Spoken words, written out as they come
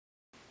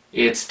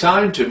It's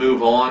time to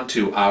move on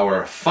to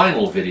our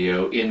final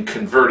video in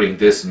converting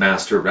this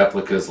Master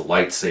Replica's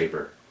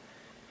lightsaber.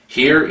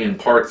 Here in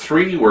part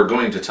 3 we're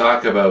going to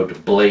talk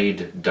about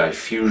blade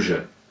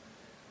diffusion.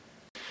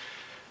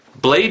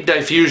 Blade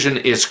diffusion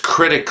is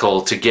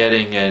critical to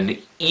getting an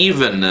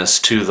evenness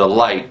to the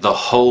light the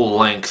whole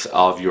length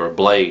of your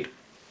blade.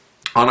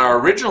 On our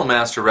original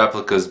Master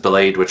Replica's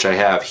blade, which I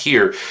have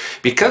here,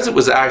 because it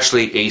was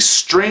actually a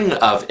string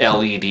of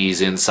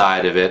LEDs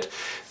inside of it,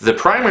 the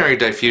primary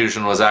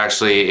diffusion was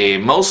actually a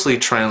mostly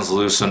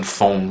translucent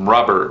foam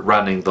rubber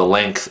running the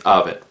length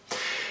of it.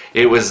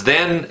 It was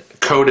then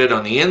coated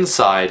on the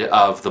inside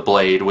of the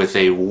blade with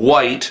a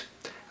white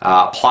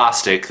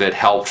plastic that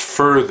helped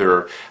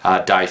further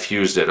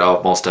diffuse it,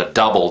 almost a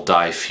double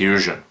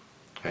diffusion.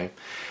 Okay.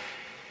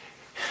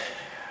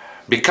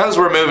 Because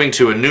we're moving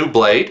to a new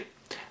blade,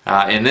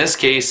 in this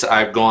case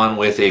I've gone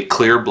with a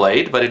clear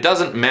blade, but it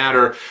doesn't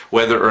matter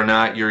whether or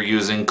not you're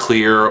using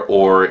clear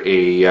or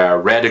a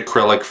red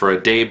acrylic for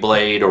a day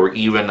blade or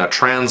even a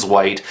trans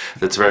white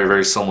that's very,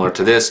 very similar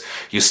to this.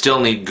 You still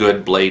need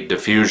good blade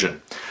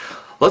diffusion.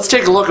 Let's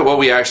take a look at what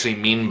we actually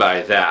mean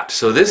by that.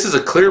 So this is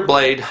a clear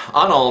blade,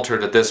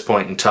 unaltered at this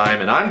point in time,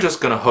 and I'm just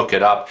going to hook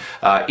it up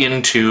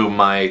into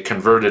my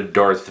converted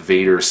Darth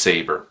Vader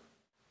saber.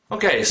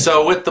 Okay,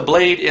 so with the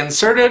blade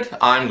inserted,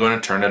 I'm going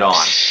to turn it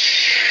on.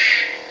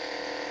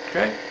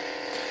 Okay.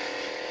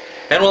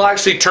 And we'll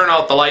actually turn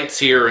out the lights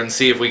here and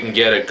see if we can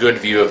get a good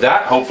view of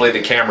that. Hopefully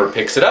the camera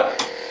picks it up.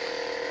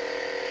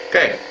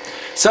 Okay,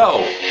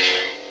 so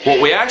what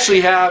we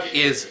actually have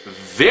is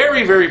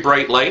very, very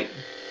bright light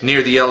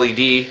near the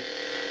LED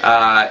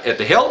at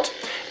the hilt,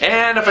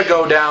 and if I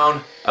go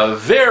down, a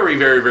very,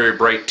 very, very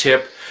bright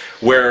tip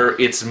where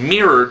it's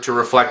mirrored to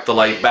reflect the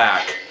light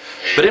back.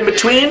 But in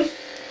between,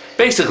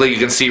 basically you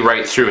can see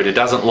right through it. It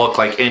doesn't look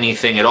like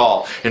anything at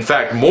all. In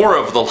fact, more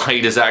of the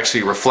light is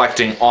actually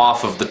reflecting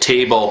off of the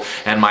table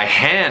and my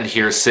hand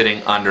here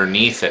sitting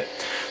underneath it.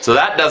 So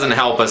that doesn't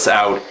help us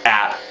out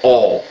at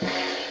all.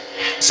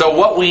 So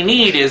what we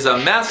need is a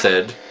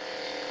method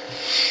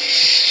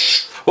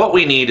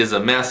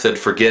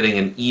for getting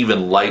an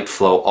even light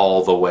flow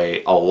all the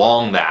way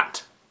along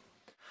that.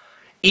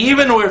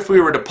 Even if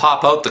we were to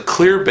pop out the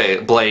clear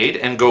blade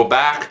and go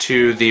back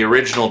to the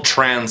original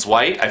trans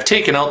white, I've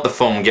taken out the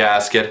foam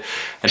gasket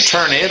and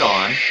turn it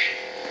on,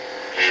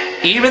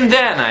 even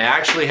then I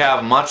actually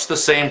have much the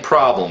same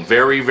problem.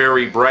 Very,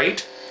 very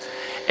bright,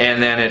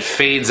 and then it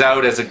fades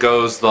out as it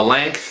goes the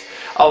length,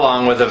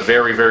 along with a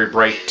very, very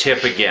bright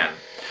tip again.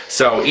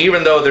 So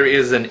even though there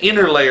is an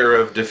inner layer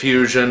of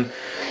diffusion,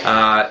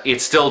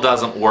 it still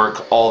doesn't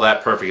work all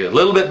that perfectly. A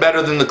little bit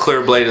better than the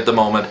clear blade at the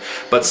moment,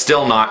 but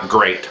still not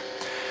great.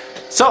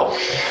 So,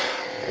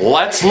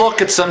 let's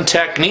look at some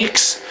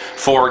techniques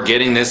for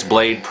getting this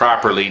blade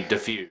properly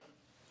diffused.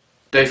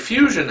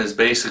 Diffusion is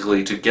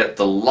basically to get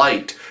the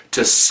light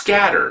to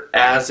scatter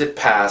as it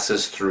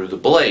passes through the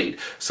blade,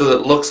 so that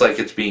it looks like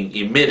it's being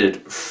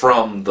emitted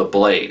from the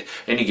blade,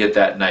 and you get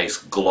that nice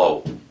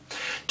glow.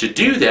 To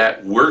do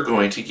that, we're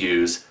going to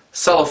use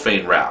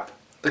cellophane wrap,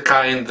 the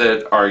kind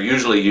that are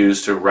usually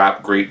used to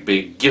wrap great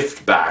big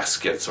gift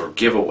baskets or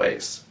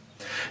giveaways.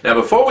 Now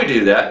before we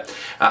do that,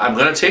 I'm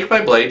going to take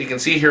my blade. You can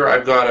see here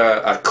I've got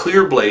a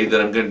clear blade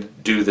that I'm going to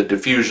do the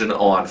diffusion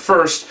on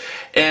first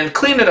and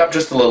clean it up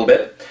just a little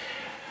bit.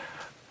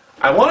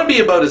 I want to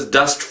be about as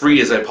dust free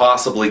as I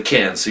possibly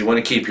can, so you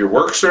want to keep your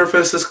work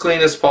surface as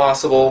clean as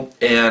possible,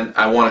 and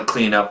I want to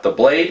clean up the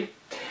blade.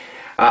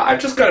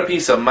 I've just got a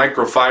piece of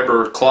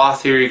microfiber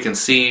cloth here. You can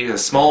see a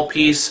small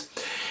piece.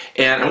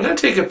 And I'm going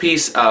to take a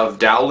piece of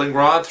doweling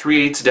rod,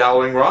 3/8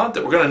 doweling rod,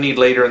 that we're going to need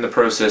later in the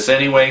process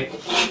anyway.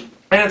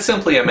 And it's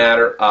simply a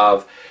matter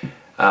of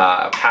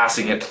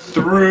passing it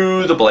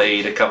through the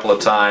blade a couple of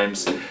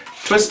times,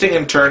 twisting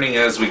and turning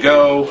as we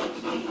go,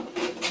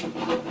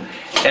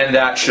 and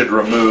that should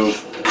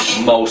remove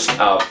most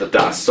of the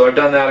dust. So I've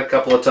done that a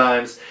couple of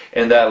times,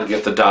 and that'll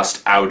get the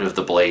dust out of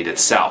the blade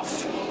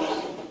itself.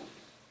 What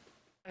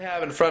I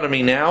have in front of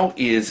me now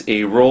is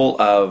a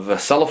roll of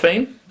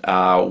cellophane,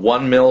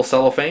 1 mil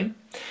cellophane.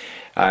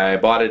 I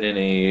bought it in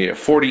a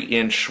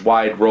 40-inch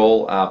wide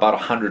roll, about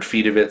 100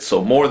 feet of it,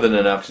 so more than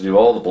enough to do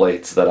all the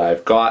blades that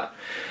I've got,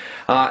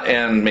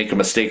 and make a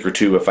mistake or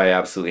two if I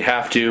absolutely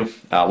have to.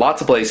 Lots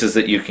of places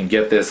that you can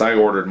get this. I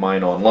ordered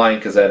mine online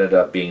because that ended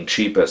up being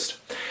cheapest.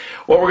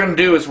 What we're going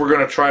to do is we're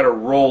going to try to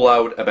roll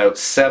out about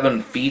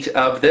 7 feet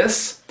of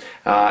this,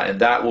 and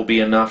that will be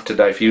enough to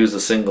diffuse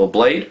a single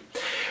blade.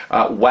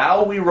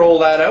 While we roll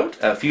that out,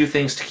 a few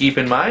things to keep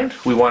in mind.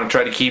 We want to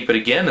try to keep it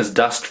again as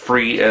dust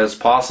free as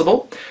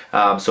possible,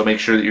 so make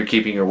sure that you're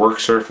keeping your work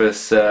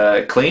surface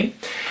clean.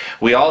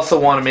 We also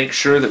want to make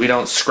sure that we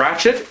don't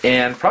scratch it,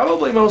 and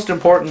probably most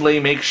importantly,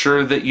 make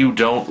sure that you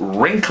don't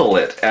wrinkle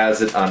it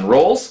as it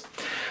unrolls.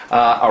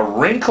 A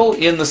wrinkle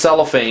in the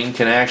cellophane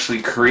can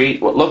actually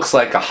create what looks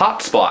like a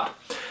hot spot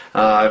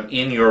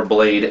in your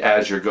blade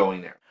as you're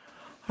going there.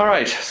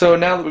 Alright, so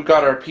now that we've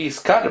got our piece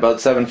cut about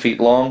 7 feet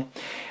long,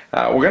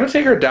 we're going to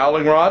take our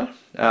doweling rod.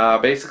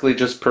 Basically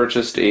just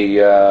purchased a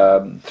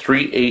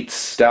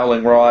 3/8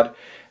 doweling rod.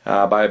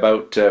 by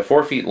about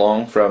 4 feet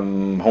long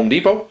from Home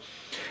Depot.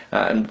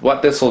 And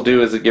what this will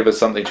do is it give us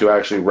something to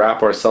actually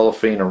wrap our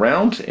cellophane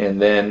around,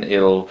 and then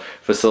it'll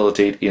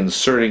facilitate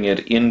inserting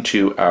it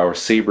into our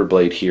saber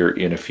blade here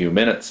in a few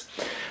minutes.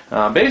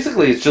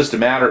 Basically, it's just a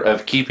matter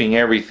of keeping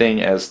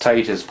everything as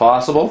tight as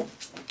possible.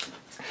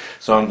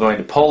 So I'm going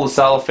to pull the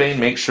cellophane,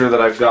 make sure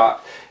that I've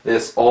got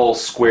this all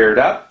squared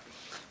up,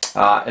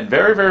 and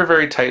very, very,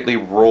 very tightly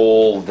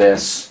roll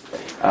this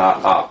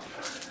up.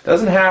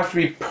 Doesn't have to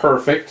be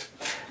perfect.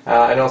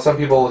 I know some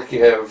people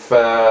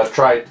have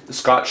tried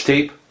Scotch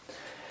tape,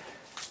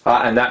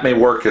 and that may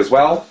work as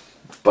well,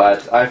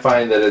 but I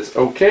find that it's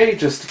okay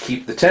just to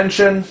keep the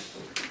tension,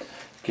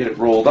 get it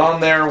rolled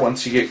on there.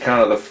 Once you get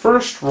kind of the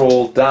first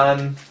roll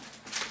done,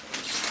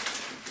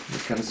 it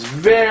becomes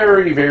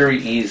very,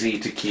 very easy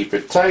to keep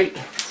it tight.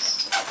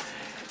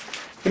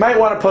 You might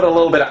want to put a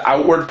little bit of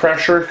outward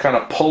pressure, kind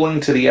of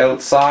pulling to the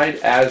outside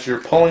as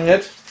you're pulling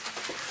it.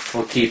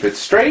 We'll keep it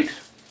straight,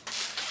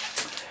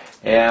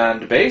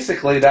 and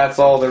basically that's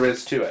all there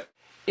is to it.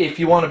 If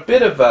you want a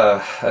bit of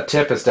a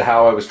tip as to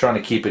how I was trying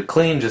to keep it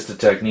clean, just a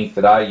technique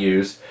that I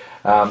use,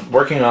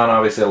 working on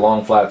obviously a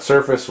long flat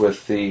surface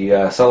with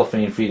the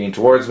cellophane feeding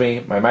towards me,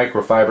 my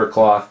microfiber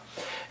cloth,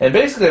 and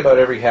basically about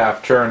every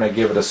half turn I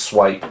give it a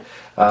swipe.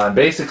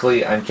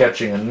 Basically I'm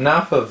catching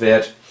enough of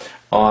it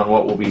on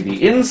what will be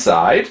the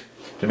inside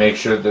to make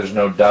sure there's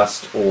no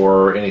dust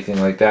or anything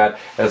like that,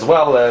 as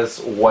well as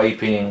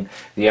wiping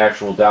the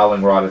actual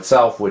doweling rod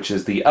itself, which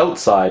is the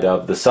outside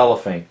of the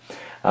cellophane.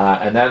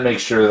 And that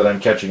makes sure that I'm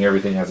catching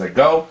everything as I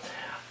go.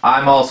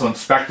 I'm also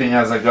inspecting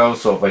as I go,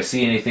 so if I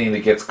see anything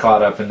that gets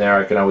caught up in there,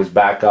 I can always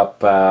back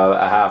up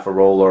a half a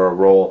roll or a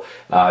roll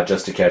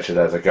just to catch it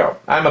as I go.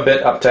 I'm a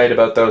bit uptight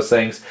about those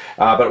things,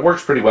 but it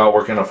works pretty well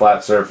working on a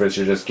flat surface.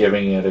 You're just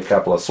giving it a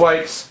couple of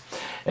swipes,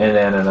 and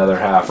then another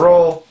half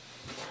roll,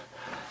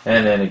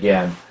 and then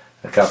again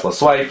a couple of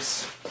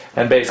swipes,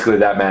 and basically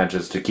that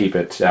manages to keep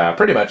it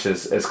pretty much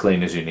as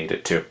clean as you need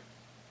it to.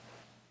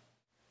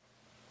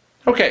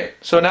 Okay,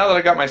 so now that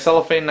I got my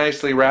cellophane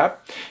nicely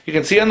wrapped, you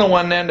can see on the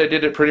one end I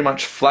did it pretty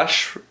much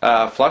flush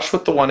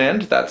with the one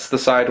end. That's the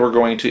side we're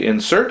going to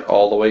insert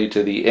all the way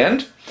to the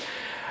end,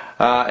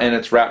 and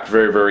it's wrapped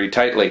very, very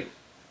tightly.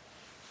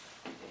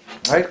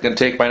 Alright, I'm going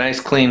to take my nice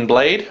clean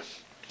blade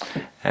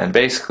and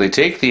basically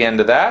take the end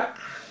of that,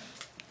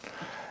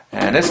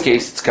 and in this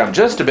case it's come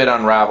just a bit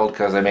unraveled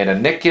because I made a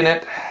nick in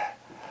it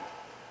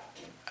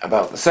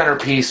about the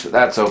centerpiece, but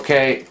that's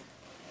okay.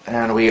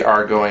 And we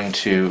are going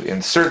to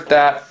insert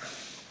that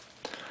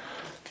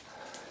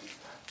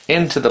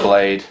into the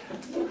blade,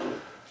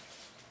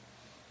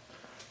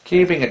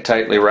 keeping it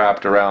tightly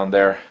wrapped around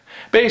there,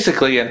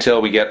 basically until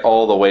we get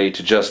all the way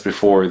to just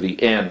before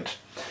the end.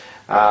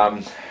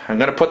 I'm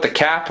going to put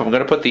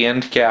the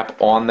end cap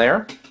on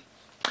there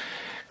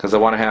because I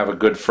want to have a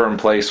good firm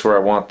place where I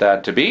want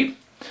that to be,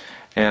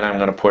 and I'm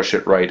going to push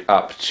it right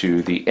up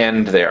to the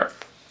end there,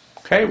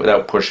 okay,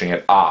 without pushing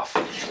it off.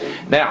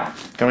 Now,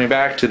 coming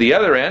back to the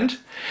other end,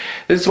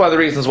 this is one of the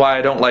reasons why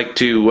I don't like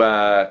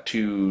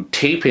to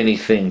tape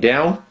anything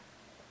down,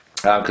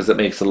 because it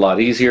makes it a lot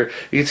easier.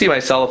 You can see my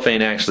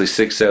cellophane actually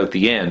sticks out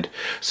the end.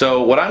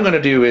 So what I'm going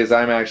to do is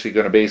I'm actually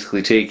going to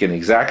basically take an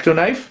X-Acto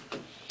knife,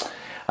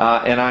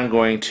 and I'm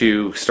going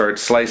to start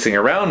slicing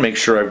around, make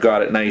sure I've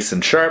got it nice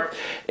and sharp,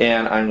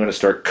 and I'm going to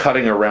start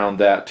cutting around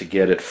that to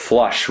get it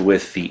flush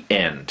with the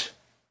end.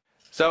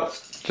 So,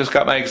 just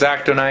got my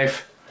X-Acto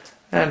knife,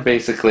 and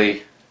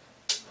basically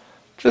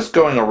just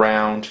going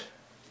around,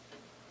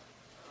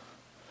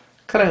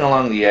 cutting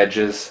along the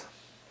edges.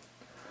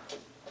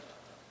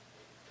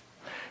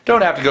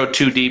 Don't have to go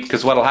too deep,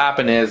 because what will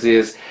happen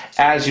is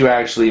as you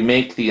actually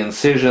make the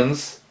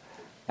incisions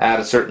at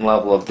a certain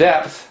level of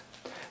depth,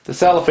 the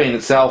cellophane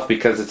itself,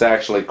 because it's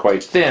actually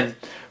quite thin,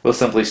 will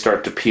simply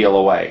start to peel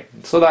away.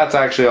 So that's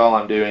actually all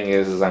I'm doing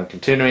is I'm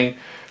continuing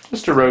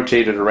just to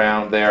rotate it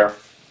around there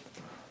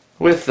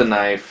with the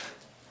knife,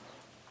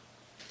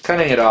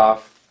 cutting it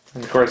off.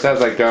 And of course,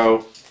 as I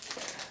go,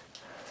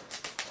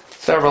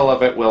 several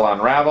of it will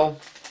unravel.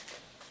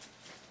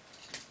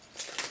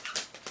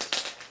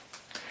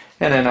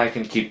 And then I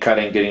can keep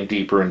cutting, getting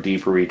deeper and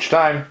deeper each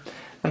time,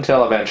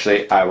 until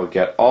eventually I will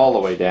get all the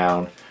way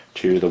down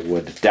to the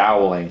wood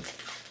doweling.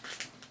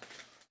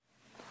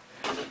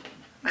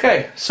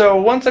 Okay, so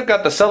once I've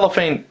got the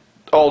cellophane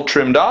all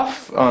trimmed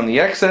off on the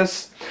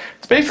excess,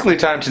 it's basically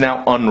time to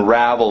now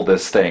unravel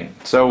this thing.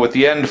 So with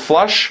the end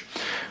flush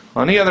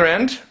on the other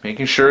end,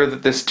 making sure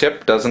that this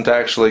tip doesn't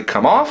actually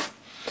come off,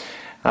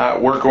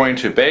 we're going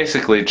to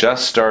basically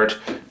just start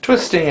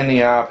twisting in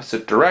the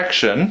opposite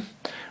direction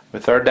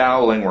with our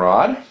doweling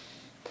rod,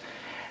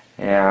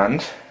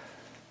 and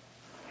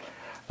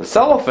the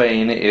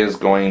cellophane is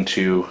going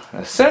to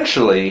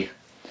essentially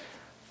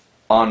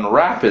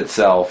unwrap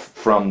itself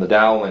from the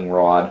doweling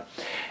rod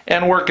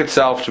and work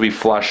itself to be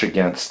flush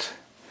against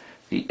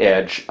the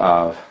edge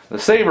of the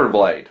saber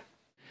blade.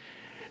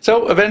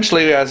 So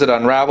eventually, as it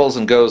unravels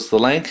and goes the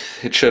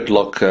length, it should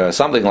look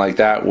something like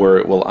that, where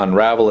it will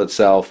unravel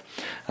itself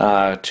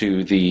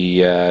to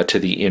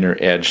the inner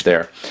edge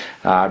there.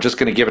 I'm just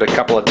going to give it a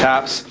couple of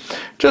taps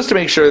just to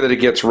make sure that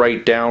it gets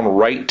right down,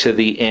 right to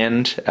the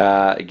end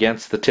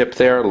against the tip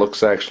there. It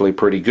looks actually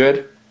pretty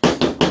good.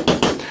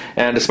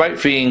 And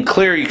despite being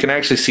clear, you can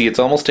actually see it's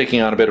almost taking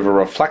on a bit of a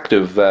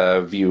reflective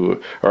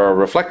view, or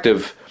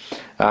reflective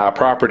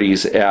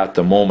properties at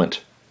the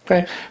moment.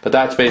 Okay, but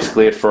that's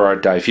basically it for our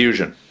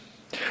diffusion.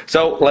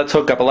 So let's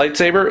hook up a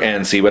lightsaber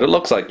and see what it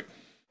looks like.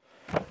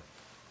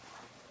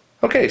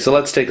 Okay, so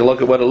let's take a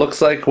look at what it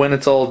looks like when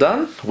it's all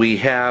done. We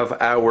have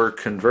our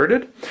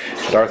converted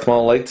Darth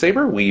Maul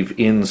lightsaber. We've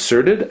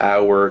inserted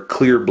our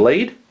clear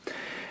blade,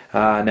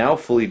 now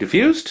fully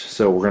diffused.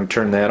 So we're going to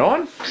turn that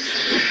on.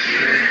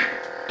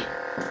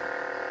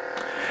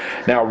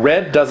 Now,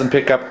 red doesn't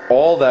pick up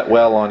all that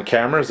well on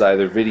cameras,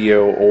 either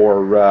video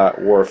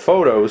or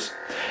photos,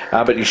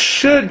 but you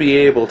should be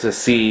able to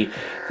see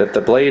that the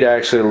blade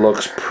actually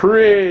looks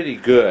pretty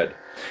good.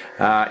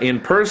 In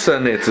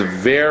person, it's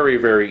very,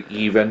 very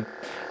even.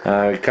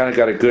 You kind of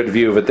got a good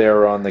view of it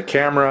there on the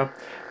camera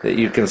that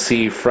you can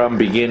see from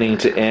beginning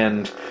to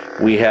end.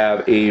 We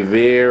have a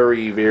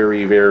very,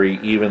 very, very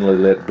evenly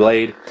lit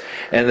blade.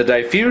 And the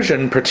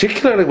diffusion,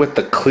 particularly with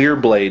the clear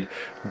blade,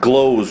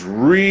 glows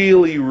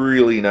really,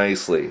 really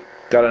nicely.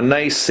 Got a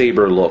nice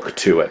saber look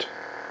to it.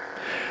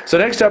 So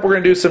next up, we're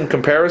going to do some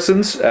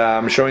comparisons,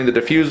 showing the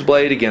diffused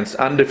blade against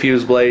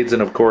undiffused blades,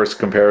 and of course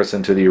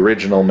comparison to the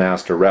original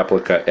Master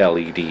Replica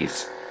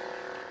LEDs.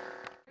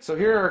 So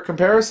here are our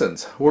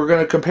comparisons. We're going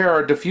to compare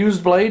our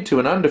diffused blade to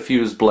an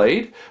undiffused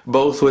blade,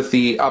 both with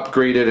the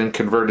upgraded and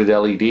converted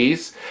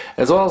LEDs,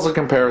 as well as a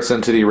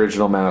comparison to the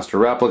original Master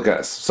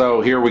Replicas.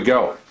 So here we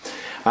go.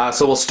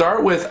 So we'll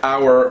start with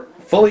our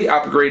fully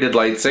upgraded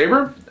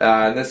lightsaber.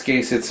 In this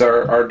case, it's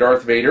our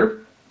Darth Vader.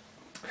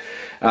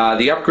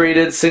 The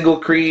upgraded single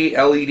Cree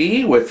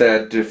LED with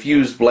a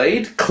diffused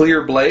blade,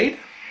 clear blade.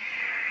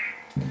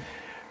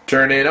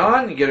 Turn it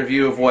on, you get a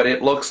view of what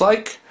it looks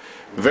like.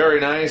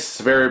 Very nice,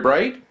 very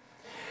bright.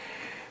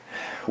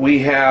 We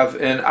have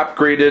an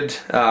upgraded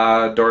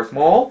Darth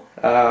Maul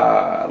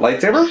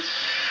lightsaber.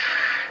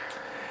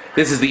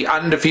 This is the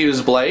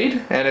undiffused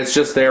blade, and it's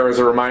just there as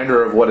a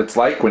reminder of what it's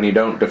like when you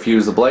don't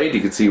diffuse the blade.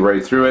 You can see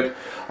right through it,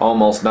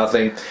 almost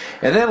nothing.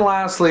 And then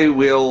lastly,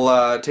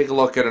 we'll take a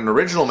look at an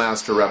original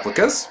Master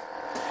Replicas.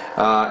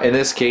 In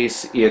this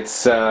case,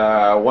 it's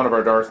one of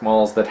our Darth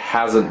Mauls that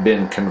hasn't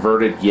been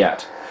converted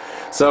yet.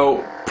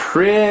 So,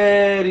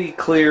 pretty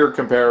clear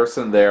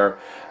comparison there.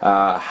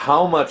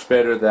 How much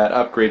better that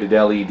upgraded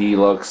LED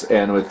looks,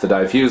 and with the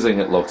diffusing,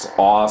 it looks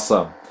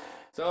awesome.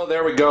 So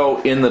there we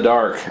go, in the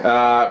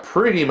dark.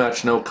 Pretty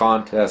much no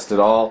contest at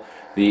all.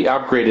 The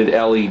upgraded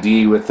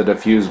LED with the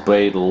diffused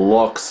blade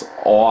looks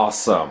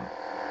awesome.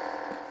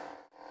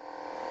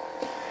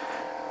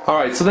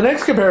 Alright, so the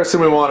next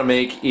comparison we want to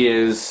make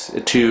is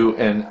to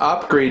an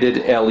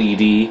upgraded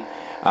LED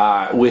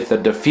with a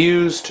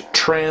diffused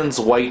trans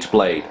white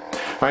blade.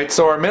 Alright,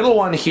 so our middle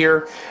one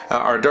here,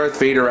 our Darth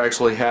Vader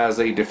actually has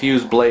a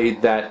diffused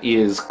blade that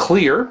is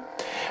clear.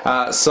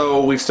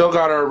 So we've still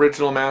got our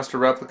original Master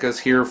Replicas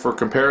here for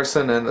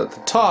comparison, and at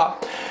the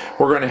top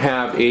we're going to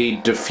have a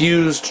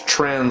diffused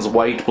trans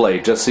white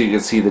blade, just so you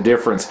can see the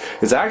difference.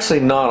 It's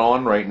actually not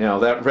on right now.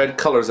 That red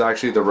color is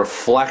actually the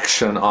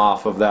reflection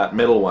off of that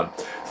middle one.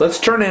 So let's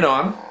turn it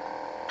on.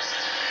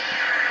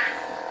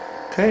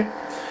 Okay.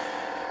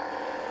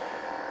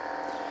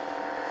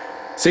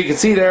 So you can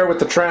see there with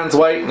the trans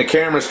white, and the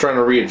camera's trying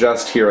to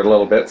readjust here a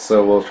little bit,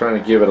 so we'll try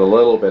to give it a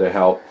little bit of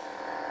help.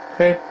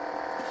 Okay.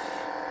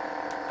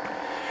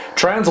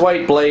 Trans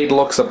white blade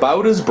looks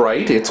about as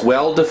bright. It's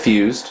well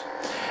diffused.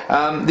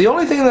 The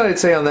only thing that I'd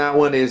say on that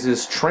one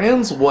is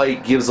trans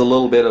white gives a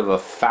little bit of a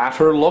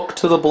fatter look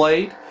to the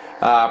blade,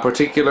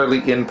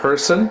 particularly in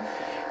person.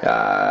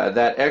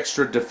 That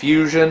extra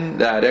diffusion,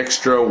 that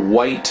extra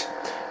white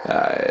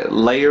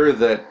layer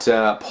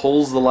that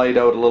pulls the light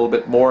out a little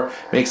bit more,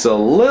 makes it a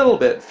little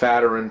bit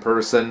fatter in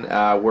person,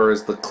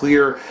 whereas the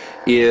clear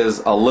is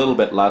a little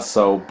bit less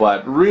so,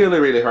 but really,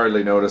 really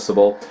hardly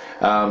noticeable.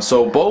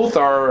 So both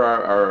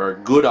are a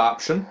good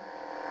option.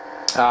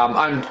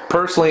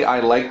 Personally,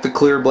 I like the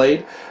clear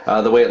blade,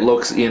 the way it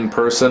looks in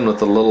person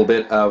with a little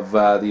bit of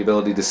the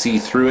ability to see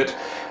through it.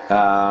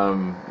 A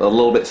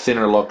little bit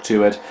thinner look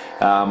to it,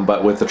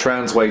 but with the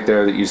trans white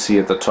there that you see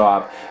at the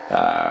top,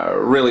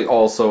 really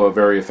also a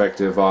very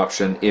effective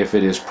option if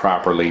it is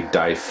properly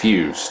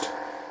diffused.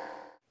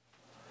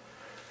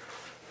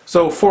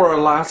 So for our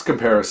last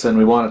comparison,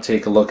 we want to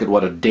take a look at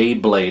what a day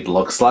blade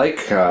looks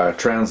like,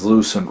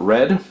 translucent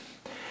red.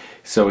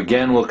 So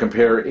again, we'll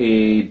compare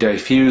a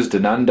diffused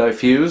and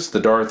undiffused.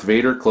 The Darth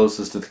Vader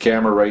closest to the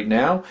camera right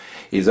now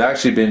is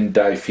actually been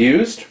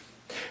diffused.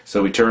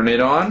 So we turn it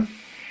on.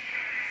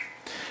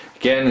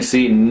 Again, you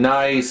see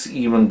nice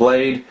even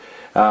blade.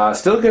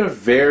 Still get a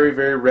very,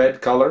 very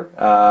red color.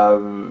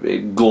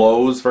 It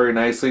glows very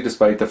nicely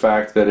despite the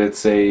fact that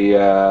it's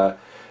a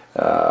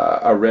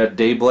red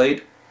day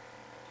blade.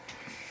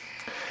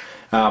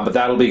 But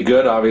that'll be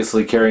good,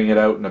 obviously, carrying it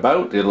out and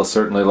about. It'll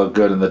certainly look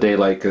good in the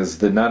daylight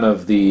because none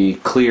of the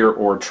clear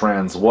or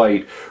trans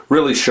white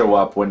really show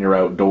up when you're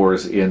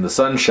outdoors in the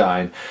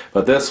sunshine.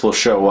 But this will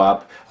show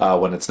up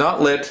when it's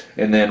not lit,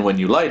 and then when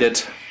you light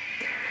it,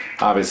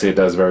 obviously it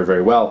does very,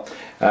 very well.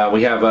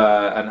 We have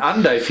an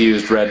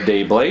undiffused red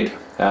day blade,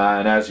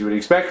 and as you would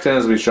expect, and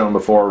as we've shown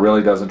before,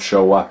 really doesn't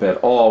show up at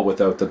all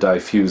without the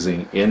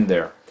diffusing in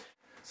there.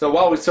 So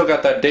while we still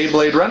got that day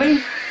blade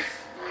running,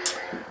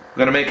 I'm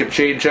going to make a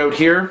change out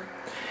here,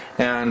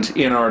 and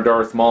in our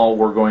Darth Maul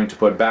we're going to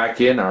put back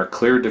in our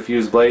clear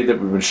diffused blade that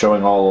we've been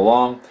showing all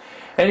along.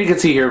 And you can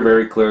see here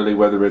very clearly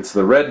whether it's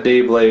the red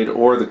day blade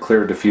or the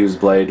clear diffused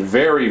blade,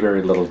 very,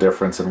 very little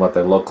difference in what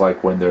they look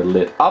like when they're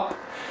lit up.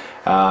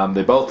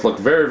 They both look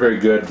very, very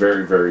good,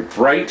 very, very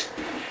bright.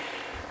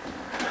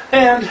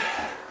 And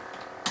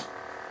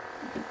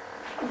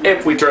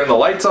if we turn the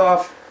lights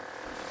off,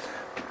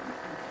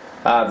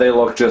 they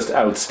look just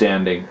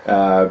outstanding.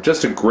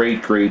 Just a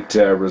great, great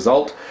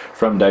result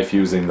from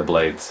diffusing the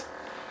blades.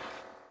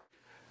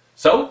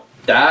 So,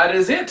 that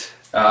is it.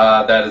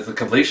 That is the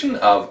completion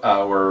of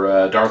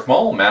our Darth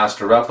Maul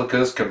Master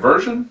Replicas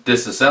conversion,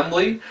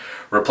 disassembly,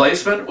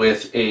 replacement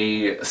with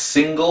a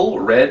single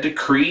red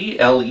Kree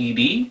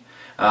LED,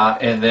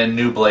 and then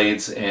new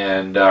blades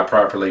and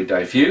properly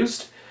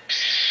diffused.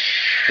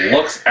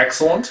 Looks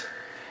excellent.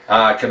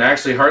 I can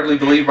actually hardly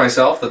believe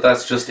myself that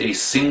that's just a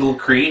single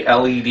Kree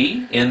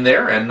LED in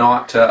there and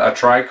not a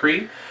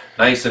tri-Kree.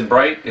 Nice and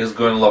bright, is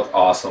going to look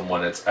awesome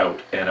when it's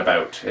out and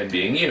about and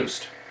being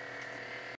used.